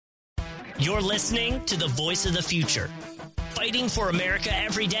You're listening to the voice of the future, fighting for America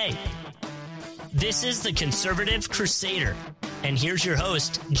every day. This is the Conservative Crusader, and here's your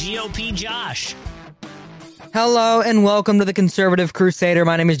host, GOP Josh. Hello and welcome to the Conservative Crusader.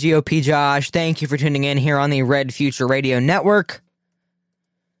 My name is GOP Josh. Thank you for tuning in here on the Red Future Radio Network.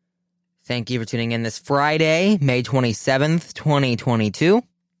 Thank you for tuning in this Friday, May 27th, 2022.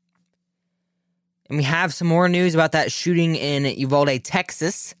 And we have some more news about that shooting in Uvalde,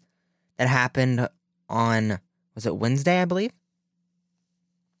 Texas that happened on, was it Wednesday, I believe?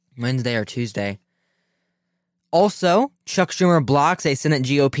 Wednesday or Tuesday. Also, Chuck Schumer blocks a Senate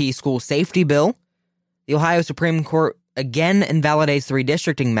GOP school safety bill. The Ohio Supreme Court again invalidates the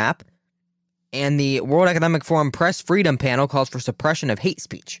redistricting map. And the World Economic Forum Press Freedom Panel calls for suppression of hate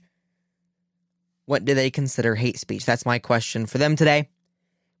speech. What do they consider hate speech? That's my question for them today.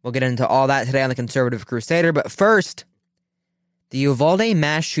 We'll get into all that today on the Conservative Crusader. But first, the Uvalde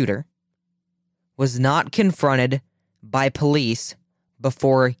mass shooter was not confronted by police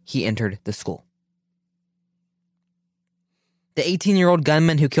before he entered the school. The 18-year-old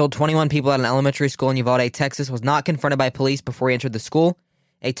gunman who killed 21 people at an elementary school in Uvalde, Texas, was not confronted by police before he entered the school,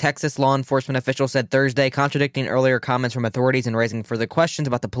 a Texas law enforcement official said Thursday, contradicting earlier comments from authorities and raising further questions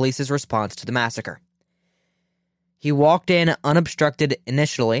about the police's response to the massacre. He walked in unobstructed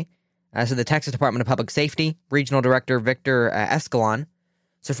initially, said the Texas Department of Public Safety, Regional Director Victor Escalon.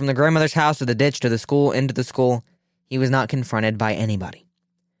 So from the grandmother's house to the ditch to the school, into the school, he was not confronted by anybody.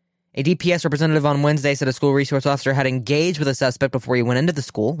 A DPS representative on Wednesday said a school resource officer had engaged with a suspect before he went into the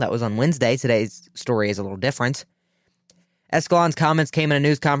school. That was on Wednesday. Today's story is a little different. Escalon's comments came in a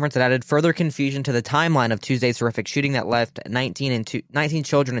news conference that added further confusion to the timeline of Tuesday's horrific shooting that left 19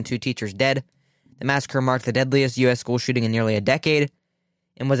 children and 2 teachers dead. The massacre marked the deadliest U.S. school shooting in nearly a decade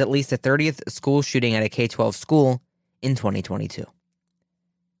and was at least the 30th school shooting at a K-12 school in 2022.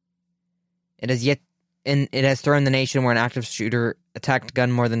 It has thrown the nation where an active shooter attacked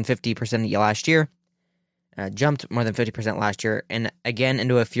gun more than 50% last year, jumped more than 50% last year, and again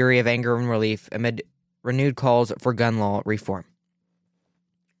into a fury of anger and relief amid renewed calls for gun law reform.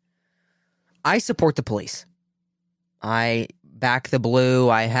 I support the police. I back the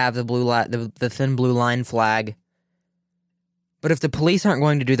blue. I have the blue the thin blue line flag. But if the police aren't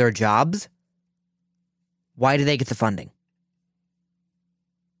going to do their jobs, why do they get the funding?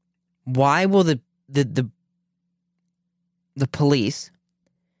 Why will the police,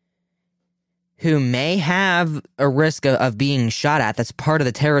 who may have a risk of being shot at, that's part of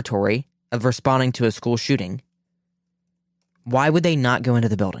the territory of responding to a school shooting, why would they not go into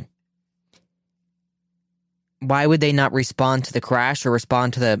the building? Why would they not respond to the crash or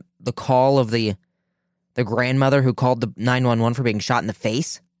respond to the call of the grandmother who called the 911 for being shot in the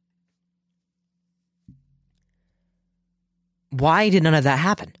face? Why did none of that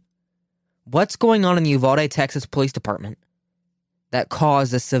happen? What's going on in the Uvalde, Texas Police Department that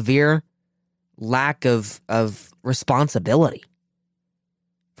caused a severe lack of responsibility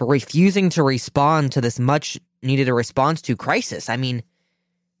for refusing to respond to this much needed a response to crisis? I mean,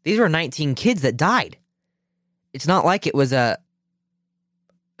 these were 19 kids that died. It's not like it was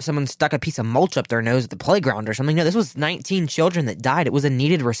someone stuck a piece of mulch up their nose at the playground or something. No, this was 19 children that died. It was a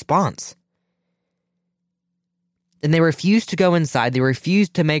needed response. And they refused to go inside. They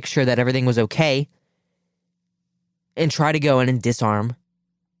refused to make sure that everything was okay and try to go in and disarm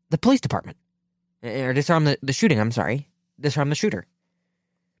the police department. Or disarm the shooting, I'm sorry. Disarm the shooter.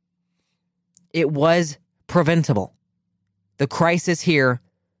 It was preventable. The crisis here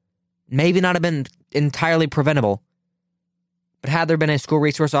maybe not have been entirely preventable, but had there been a school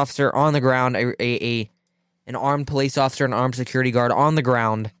resource officer on the ground, an armed police officer, an armed security guard on the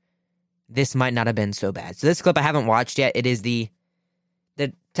ground, this might not have been so bad. So this clip I haven't watched yet. It is the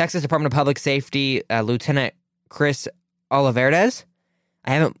Texas Department of Public Safety, Lieutenant Chris Olivares.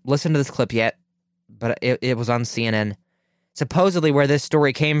 I haven't listened to this clip yet, but it was on CNN. Supposedly where this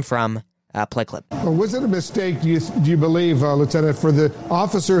story came from. Play clip. Well, was it a mistake, do you believe, Lieutenant, for the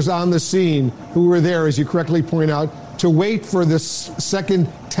officers on the scene who were there, as you correctly point out, to wait for this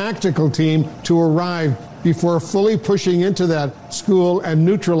second tactical team to arrive before fully pushing into that school and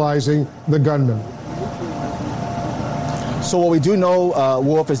neutralizing the gunman? So what we do know,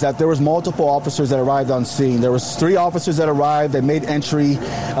 Wolf, is that there was multiple officers that arrived on scene. There was 3 officers that arrived. They made entry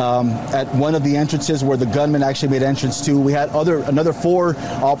at one of the entrances where the gunman actually made entrance to. We had another 4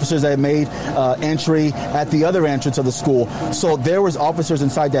 officers that made entry at the other entrance of the school. So there was officers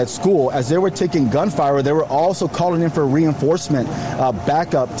inside that school. As they were taking gunfire, they were also calling in for reinforcement,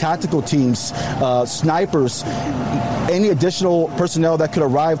 backup, tactical teams, snipers, any additional personnel that could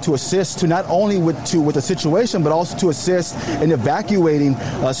arrive to assist, to not only with the situation, but also to assist and evacuating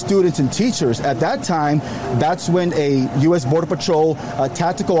students and teachers. At that time, that's when a U.S. Border Patrol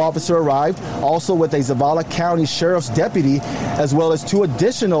tactical officer arrived, also with a Zavala County Sheriff's deputy, as well as 2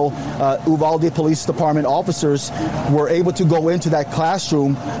 additional Uvalde Police Department officers were able to go into that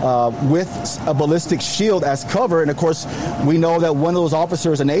classroom with a ballistic shield as cover. And of course, we know that one of those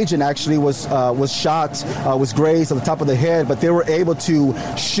officers, an agent, actually was shot, was grazed at the top of the head, but they were able to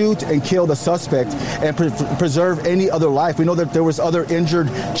shoot and kill the suspect and preserve any other life. We know that there was other injured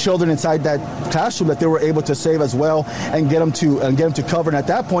children inside that classroom that they were able to save as well and get them to cover. And at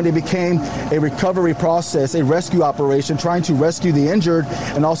that point, it became a recovery process, a rescue operation, trying to rescue the injured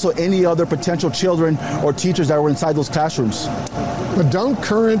and also any other potential children or teachers that were inside those classrooms. But don't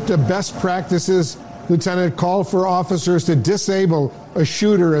current best practices, Lieutenant, call for officers to disable a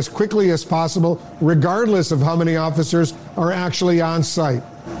shooter as quickly as possible, regardless of how many officers are actually on site?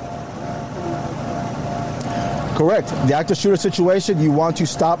 Correct. The active shooter situation, you want to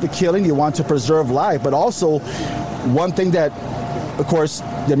stop the killing, you want to preserve life, but also one thing that, of course,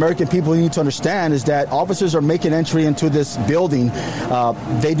 the American people need to understand is that officers are making entry into this building.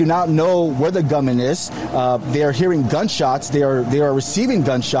 They do not know where the gunman is. They are hearing gunshots. They are receiving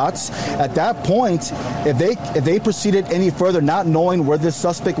gunshots. At that point, if they proceeded any further, not knowing where this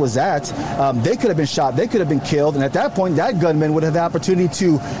suspect was at, they could have been shot. They could have been killed. And at that point, that gunman would have the opportunity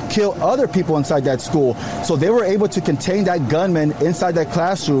to kill other people inside that school. So they were able to contain that gunman inside that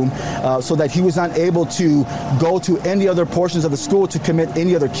classroom so that he was not able to go to any other portions of the school to commit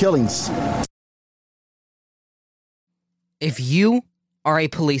any other killings. If you are a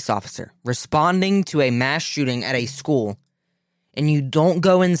police officer responding to a mass shooting at a school and you don't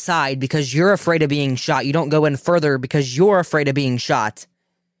go inside because you're afraid of being shot, you don't go in further because you're afraid of being shot,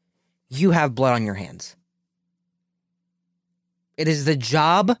 you have blood on your hands. It is the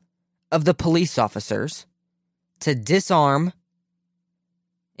job of the police officers to disarm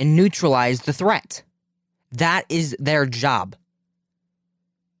and neutralize the threat. That is their job.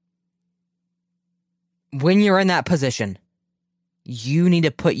 When you're in that position, you need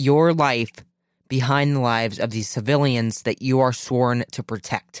to put your life behind the lives of these civilians that you are sworn to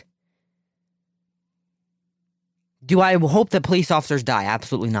protect. Do I hope that police officers die?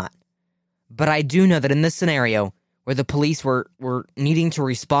 Absolutely not. But I do know that in this scenario, where the police were needing to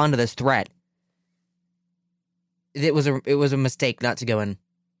respond to this threat, it was a mistake not to go in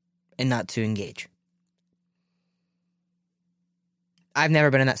and not to engage. I've never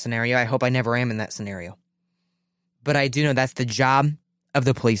been in that scenario. I hope I never am in that scenario. But I do know that's the job of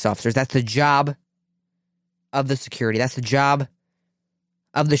the police officers. That's the job of the security. That's the job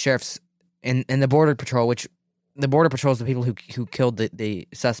of the sheriffs and the Border Patrol, which the Border Patrol is the people who killed the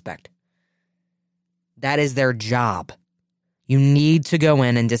suspect. That is their job. You need to go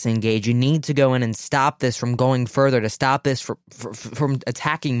in and disengage. You need to go in and stop this from going further, to stop this from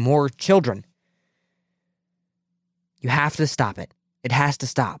attacking more children. You have to stop it. It has to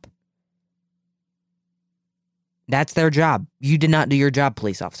stop. That's their job. You did not do your job,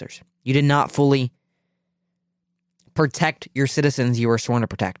 police officers. You did not fully protect your citizens you were sworn to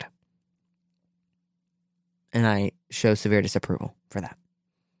protect. And I show severe disapproval for that.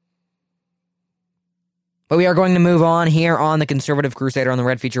 But we are going to move on here on the Conservative Crusader on the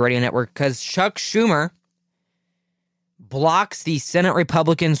Red Future Radio Network because Chuck Schumer blocks the Senate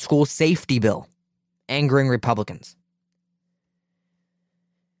Republican school safety bill, angering Republicans.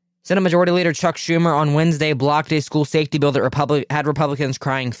 Senate Majority Leader Chuck Schumer on Wednesday blocked a school safety bill that had Republicans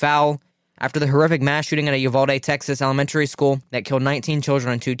crying foul after the horrific mass shooting at a Uvalde, Texas elementary school that killed 19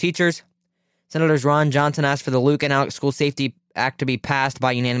 children and 2 teachers. Senators Ron Johnson asked for the Luke and Alex School Safety Act to be passed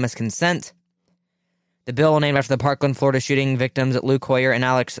by unanimous consent. The bill, named after the Parkland, Florida shooting victims at Luke Hoyer and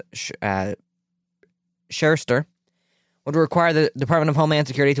Alex Scherster, would require the Department of Homeland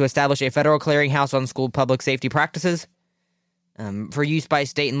Security to establish a federal clearinghouse on school public safety practices for use by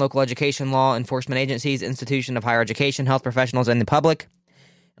state and local education law enforcement agencies, institutions of higher education, health professionals, and the public,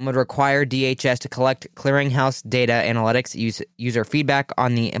 and would require DHS to collect clearinghouse data analytics, user feedback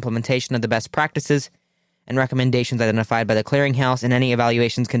on the implementation of the best practices, and recommendations identified by the clearinghouse, and any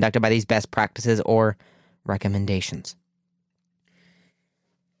evaluations conducted by these best practices or recommendations.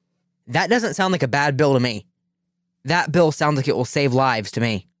 That doesn't sound like a bad bill to me. That bill sounds like it will save lives to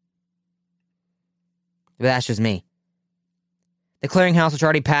me. But that's just me. The clearinghouse,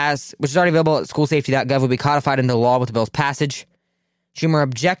 which is already available at schoolsafety.gov, will be codified into law with the bill's passage. Schumer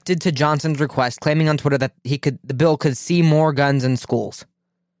objected to Johnson's request, claiming on Twitter that the bill could see more guns in schools.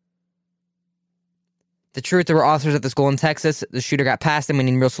 The truth, there were officers at the school in Texas. The shooter got past them. We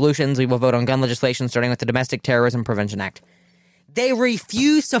need real solutions. We will vote on gun legislation, starting with the Domestic Terrorism Prevention Act. They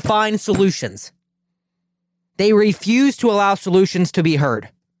refuse to find solutions. They refuse to allow solutions to be heard.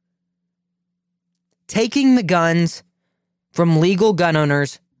 Taking the guns from legal gun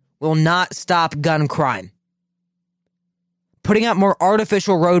owners will not stop gun crime. Putting up more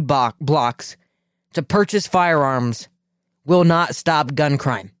artificial roadblocks to purchase firearms will not stop gun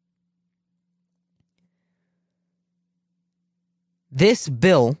crime. This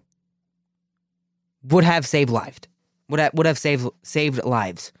bill would have saved lives. Would have saved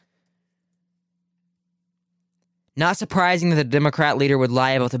lives. Not surprising that the Democrat leader would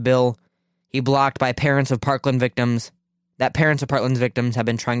lie about the bill he blocked by parents of Parkland victims, that parents of Parkland's victims have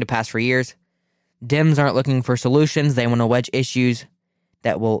been trying to pass for years. Dems aren't looking for solutions. They want to wedge issues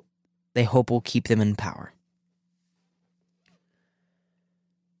that they hope will keep them in power.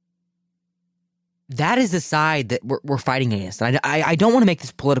 That is the side that we're fighting against. And I don't want to make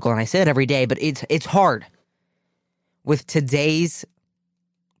this political, and I say it every day, but it's hard with today's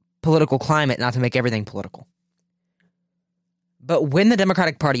political climate not to make everything political. But when the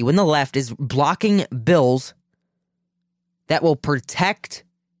Democratic Party, when the left is blocking bills that will protect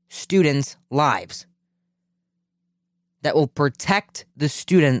students' lives, that will protect the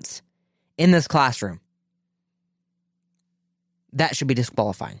students in this classroom, that should be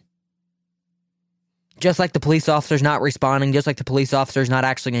disqualifying. Just like the police officers not responding, just like the police officers not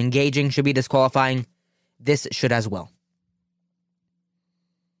actually engaging should be disqualifying, this should as well.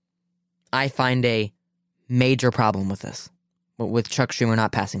 I find a major problem with this, with Chuck Schumer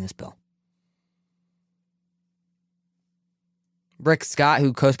not passing this bill. Rick Scott,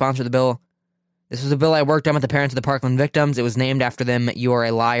 who co-sponsored the bill, this was a bill I worked on with the parents of the Parkland victims. It was named after them. You are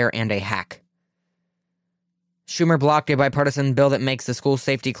a liar and a hack. Schumer blocked a bipartisan bill that makes the school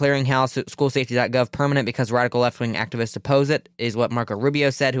safety clearinghouse, schoolsafety.gov, permanent because radical left-wing activists oppose it, is what Marco Rubio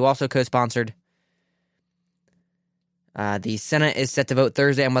said, who also co-sponsored. The Senate is set to vote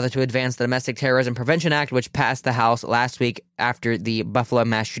Thursday on whether to advance the Domestic Terrorism Prevention Act, which passed the House last week after the Buffalo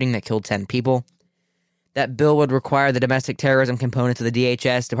mass shooting that killed 10 people. That bill would require the domestic terrorism components of the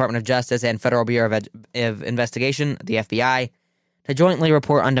DHS, Department of Justice, and Federal Bureau of Investigation, the FBI, to jointly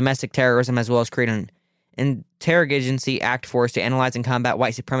report on domestic terrorism, as well as create an interagency act force to analyze and combat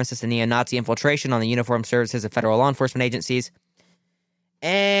white supremacist and neo-Nazi infiltration on the uniformed services of federal law enforcement agencies.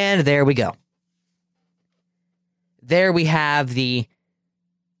 And there we go. There we have the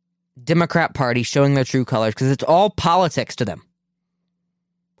Democrat Party showing their true colors, because it's all politics to them.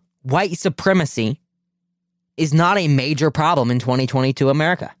 White supremacy is not a major problem in 2022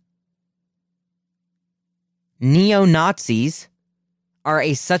 America. Neo-Nazis are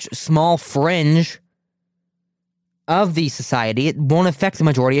a such small fringe of the society, it won't affect the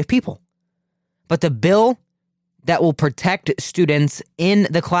majority of people. But the bill that will protect students in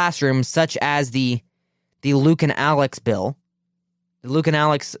the classroom, such as the Luke and Alex bill, the Luke and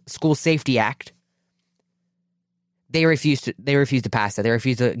Alex School Safety Act, they refuse to pass it. They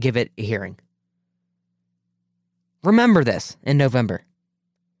refuse to give it a hearing. Remember this in November,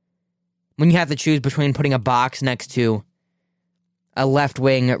 when you have to choose between putting a box next to a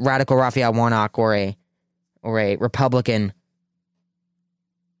left-wing radical Raphael Warnock or a Republican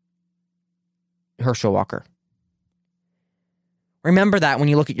Herschel Walker. Remember that when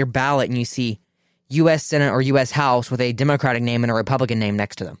you look at your ballot and you see U.S. Senate or U.S. House with a Democratic name and a Republican name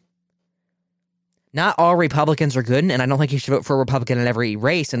next to them. Not all Republicans are good, and I don't think you should vote for a Republican in every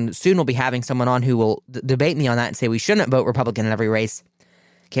race, and soon we'll be having someone on who will debate me on that and say we shouldn't vote Republican in every race.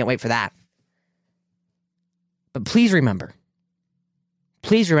 Can't wait for that. But please remember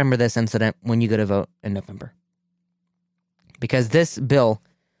this incident when you go to vote in November. Because this bill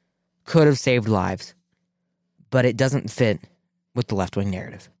could have saved lives, but it doesn't fit with the left-wing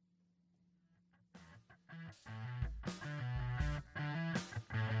narrative.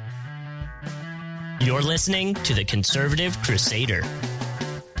 You're listening to The Conservative Crusader.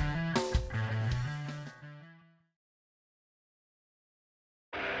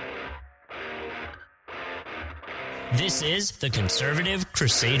 This is The Conservative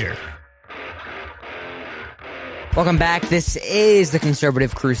Crusader. Welcome back. This is The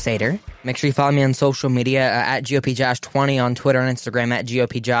Conservative Crusader. Make sure you follow me on social media at GOPJosh20 on Twitter and Instagram, at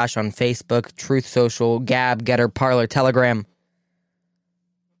GOPJosh on Facebook, Truth Social, Gab, Getter, Parler, Telegram.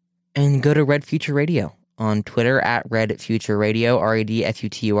 And go to Red Future Radio on Twitter at Red Future Radio,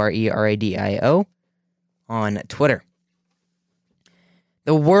 RADFUTURE on Twitter.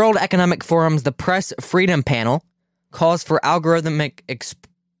 The World Economic Forum's The Press Freedom Panel calls for algorithmic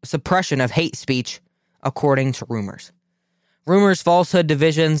suppression of hate speech, according to rumors. Rumors, falsehood,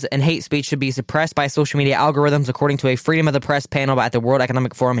 divisions, and hate speech should be suppressed by social media algorithms, according to a Freedom of the Press panel at the World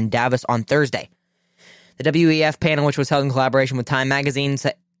Economic Forum in Davos on Thursday. The WEF panel, which was held in collaboration with Time magazine,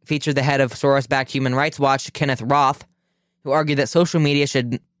 featured the head of Soros-backed Human Rights Watch, Kenneth Roth, who argued that social media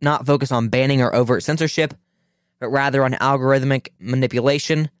should not focus on banning or overt censorship, but rather on algorithmic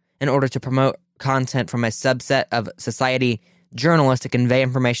manipulation in order to promote content from a subset of society, journalists to convey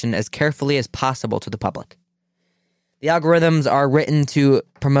information as carefully as possible to the public. The algorithms are written to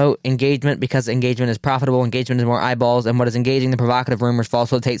promote engagement because engagement is profitable, engagement is more eyeballs, and what is engaging the provocative rumors,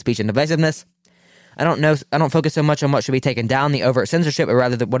 falsehood, hate speech, and divisiveness. I don't focus so much on what should be taken down, the overt censorship, but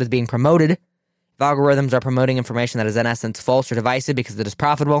rather what is being promoted. If algorithms are promoting information that is in essence false or divisive because it is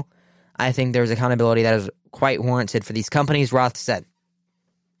profitable, I think there's accountability that is quite warranted for these companies, Roth said.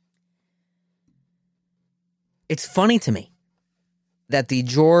 It's funny to me that the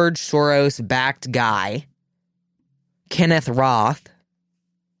George Soros-backed guy, Kenneth Roth,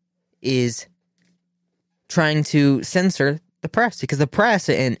 is trying to censor the press, because the press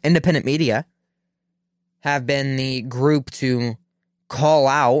and independent media have been the group to call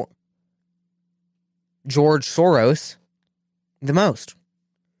out George Soros the most.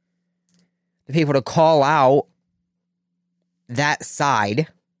 The people to call out that side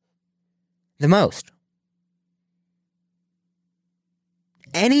the most.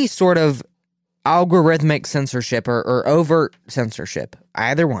 Any sort of algorithmic censorship or overt censorship,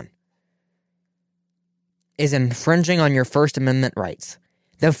 either one, is infringing on your First Amendment rights.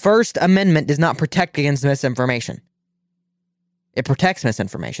 The First Amendment does not protect against misinformation. It protects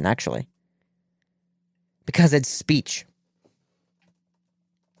misinformation, actually, because it's speech.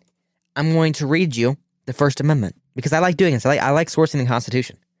 I'm going to read you the First Amendment, because I like doing this. I like sourcing the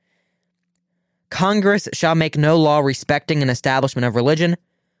Constitution. Congress shall make no law respecting an establishment of religion,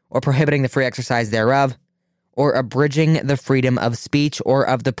 or prohibiting the free exercise thereof, or abridging the freedom of speech or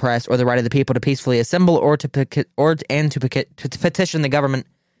of the press, or the right of the people to peacefully assemble, or to petition the government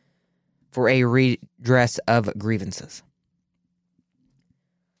for a redress of grievances.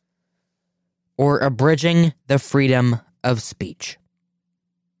 Or abridging the freedom of speech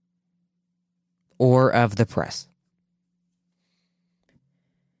or of the press.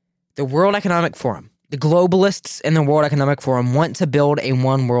 The World Economic Forum, the globalists in the World Economic Forum want to build a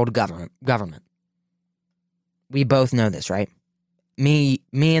one-world government. We both know this, right? Me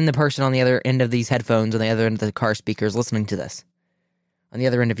and the person on the other end of these headphones, on the other end of the car speakers listening to this, on the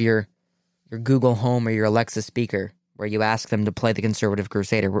other end of your Google Home or your Alexa speaker, where you ask them to play the Conservative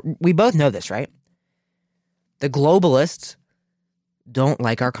Crusader. We both know this, right? The globalists don't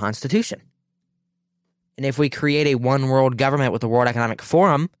like our Constitution. And if we create a one-world government with the World Economic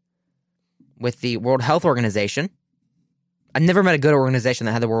Forum, with the World Health Organization, I've never met a good organization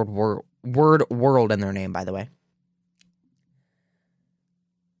that had the word world in their name, by the way.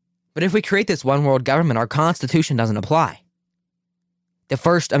 But if we create this one-world government, our Constitution doesn't apply. The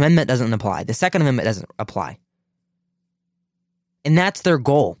First Amendment doesn't apply. The Second Amendment doesn't apply. And that's their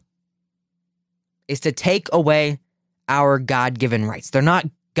goal, is to take away our God-given rights. They're not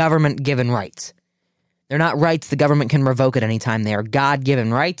government-given rights. They're not rights the government can revoke at any time. They are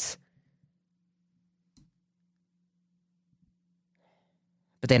God-given rights.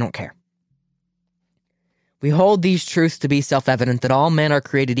 But they don't care. We hold these truths to be self-evident, that all men are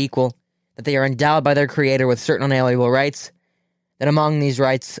created equal, that they are endowed by their Creator with certain unalienable rights, that among these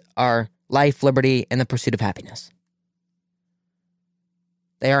rights are life, liberty, and the pursuit of happiness.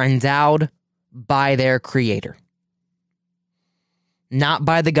 They are endowed by their Creator. Not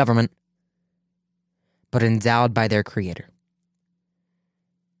by the government, but endowed by their Creator.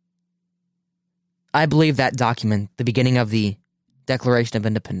 I believe that document, the beginning of the Declaration of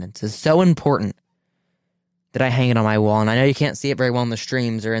Independence, is so important that I hang it on my wall. And I know you can't see it very well in the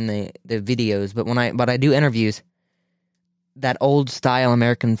streams or in the videos, but when I do interviews, that old style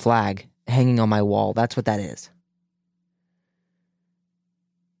American flag hanging on my wall, that's what that is.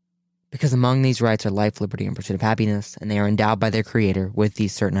 Because among these rights are life, liberty, and pursuit of happiness, and they are endowed by their Creator with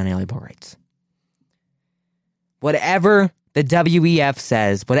these certain unalienable rights. Whatever the WEF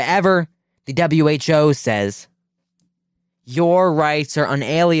says, whatever the WHO says, your rights are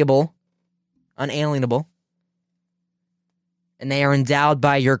unalienable, and they are endowed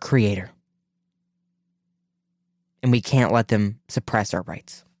by your Creator. And we can't let them suppress our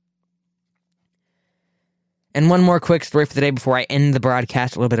rights. And one more quick story for the day before I end the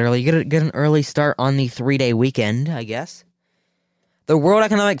broadcast a little bit early. You get an early start on the 3-day weekend, I guess. The World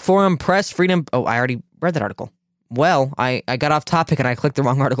Economic Forum press freedom... Oh, I already read that article. Well, I got off topic and I clicked the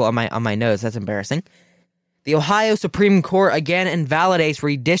wrong article on my notes. That's embarrassing. The Ohio Supreme Court again invalidates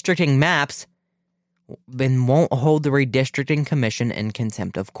redistricting maps and won't hold the Redistricting Commission in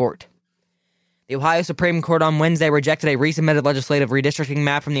contempt of court. The Ohio Supreme Court on Wednesday rejected a resubmitted legislative redistricting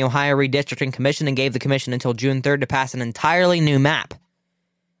map from the Ohio Redistricting Commission and gave the commission until June 3rd to pass an entirely new map.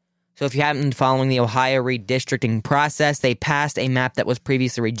 So if you haven't been following the Ohio redistricting process, they passed a map that was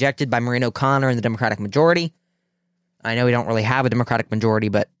previously rejected by Maureen O'Connor and the Democratic majority. I know we don't really have a Democratic majority,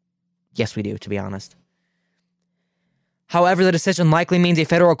 but yes, we do, to be honest. However, the decision likely means a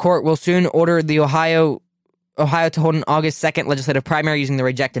federal court will soon order the Ohio to hold an August 2nd legislative primary using the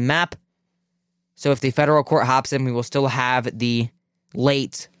rejected map. So if the federal court hops in, we will still have the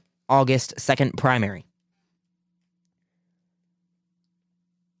late August 2nd primary.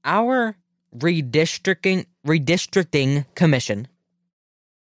 Our redistricting commission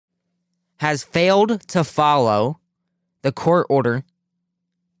has failed to follow the court order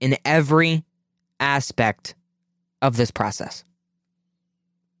in every aspect of this process.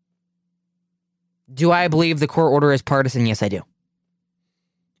 Do I believe the court order is partisan? Yes, I do.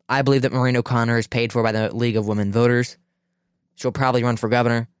 I believe that Maureen O'Connor is paid for by the League of Women Voters. She'll probably run for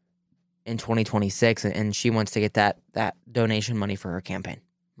governor in 2026, and she wants to get that donation money for her campaign.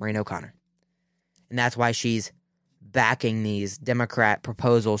 Maureen O'Connor. And that's why she's backing these Democrat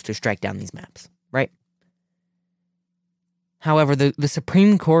proposals to strike down these maps, right? However, the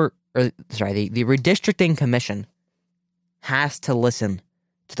Supreme Court, the redistricting commission has to listen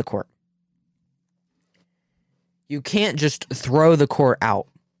to the court. You can't just throw the court out.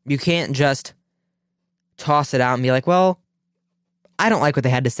 You can't just toss it out and be like, well, I don't like what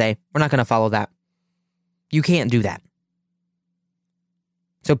they had to say. We're not going to follow that. You can't do that.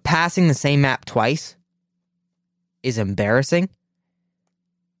 So passing the same map twice is embarrassing,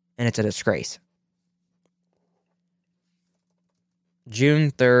 and it's a disgrace.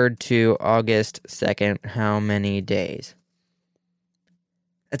 June 3rd to August 2nd, how many days?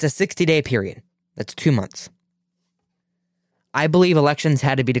 That's a 60-day period. That's 2 months. I believe elections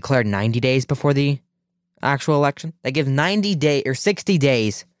had to be declared 90 days before the actual election. That gives 60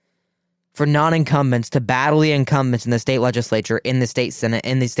 days for non-incumbents to battle the incumbents in the state legislature, in the state senate,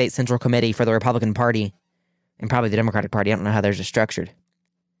 in the state central committee for the Republican Party, and probably the Democratic Party. I don't know how theirs is structured.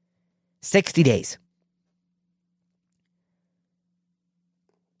 60 days.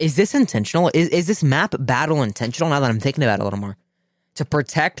 Is this intentional? Is this map battle intentional, now that I'm thinking about it a little more? To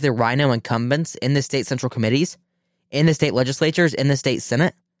protect the rhino incumbents in the state central committees, in the state legislatures, in the state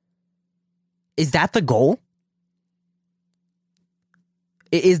senate? Is that the goal?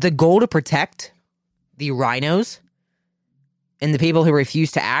 Is the goal to protect the rhinos and the people who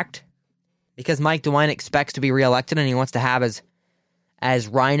refuse to act? Because Mike DeWine expects to be reelected and he wants to have as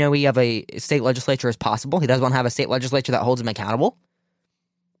rhino-y of a state legislature as possible. He doesn't want to have a state legislature that holds him accountable.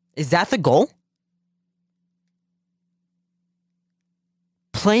 Is that the goal?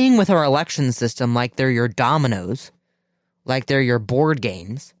 Playing with our election system like they're your dominoes, like they're your board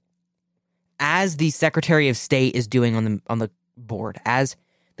games, as the Secretary of State is doing on the board, as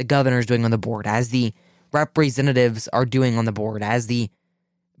the governor is doing on the board, as the representatives are doing on the board, as the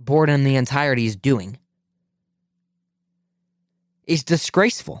board in the entirety is doing, is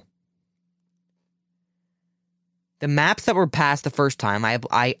disgraceful. The maps that were passed the first time,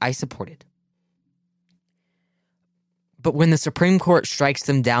 I supported. But when the Supreme Court strikes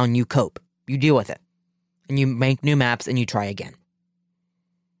them down, you cope. You deal with it. And you make new maps and you try again.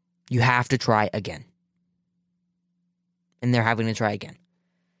 You have to try again. And they're having to try again.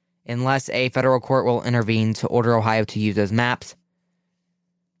 Unless a federal court will intervene to order Ohio to use those maps.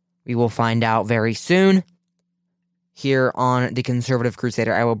 We will find out very soon. Here on The Conservative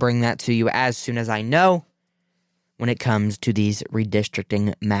Crusader, I will bring that to you as soon as I know when it comes to these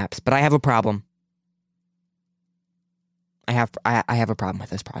redistricting maps. But I have a problem. I have a problem with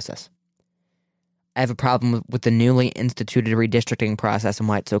this process. I have a problem with the newly instituted redistricting process and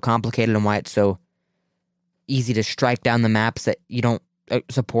why it's so complicated and why it's so easy to strike down the maps that you don't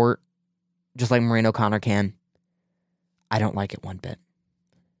support, just like Maureen O'Connor can. I don't like it one bit.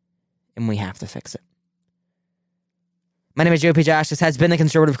 And we have to fix it. My name is GOP Josh. This has been The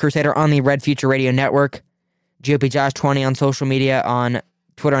Conservative Crusader on the Red Future Radio Network. GOP Josh 20 on social media, on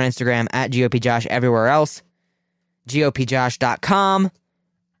Twitter and Instagram, at GOP Josh everywhere else. GOPJosh.com.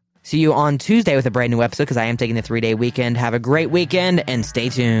 See you on Tuesday with a brand new episode because I am taking the 3-day weekend. Have a great weekend and stay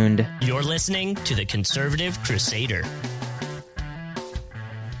tuned. You're listening to The Conservative Crusader.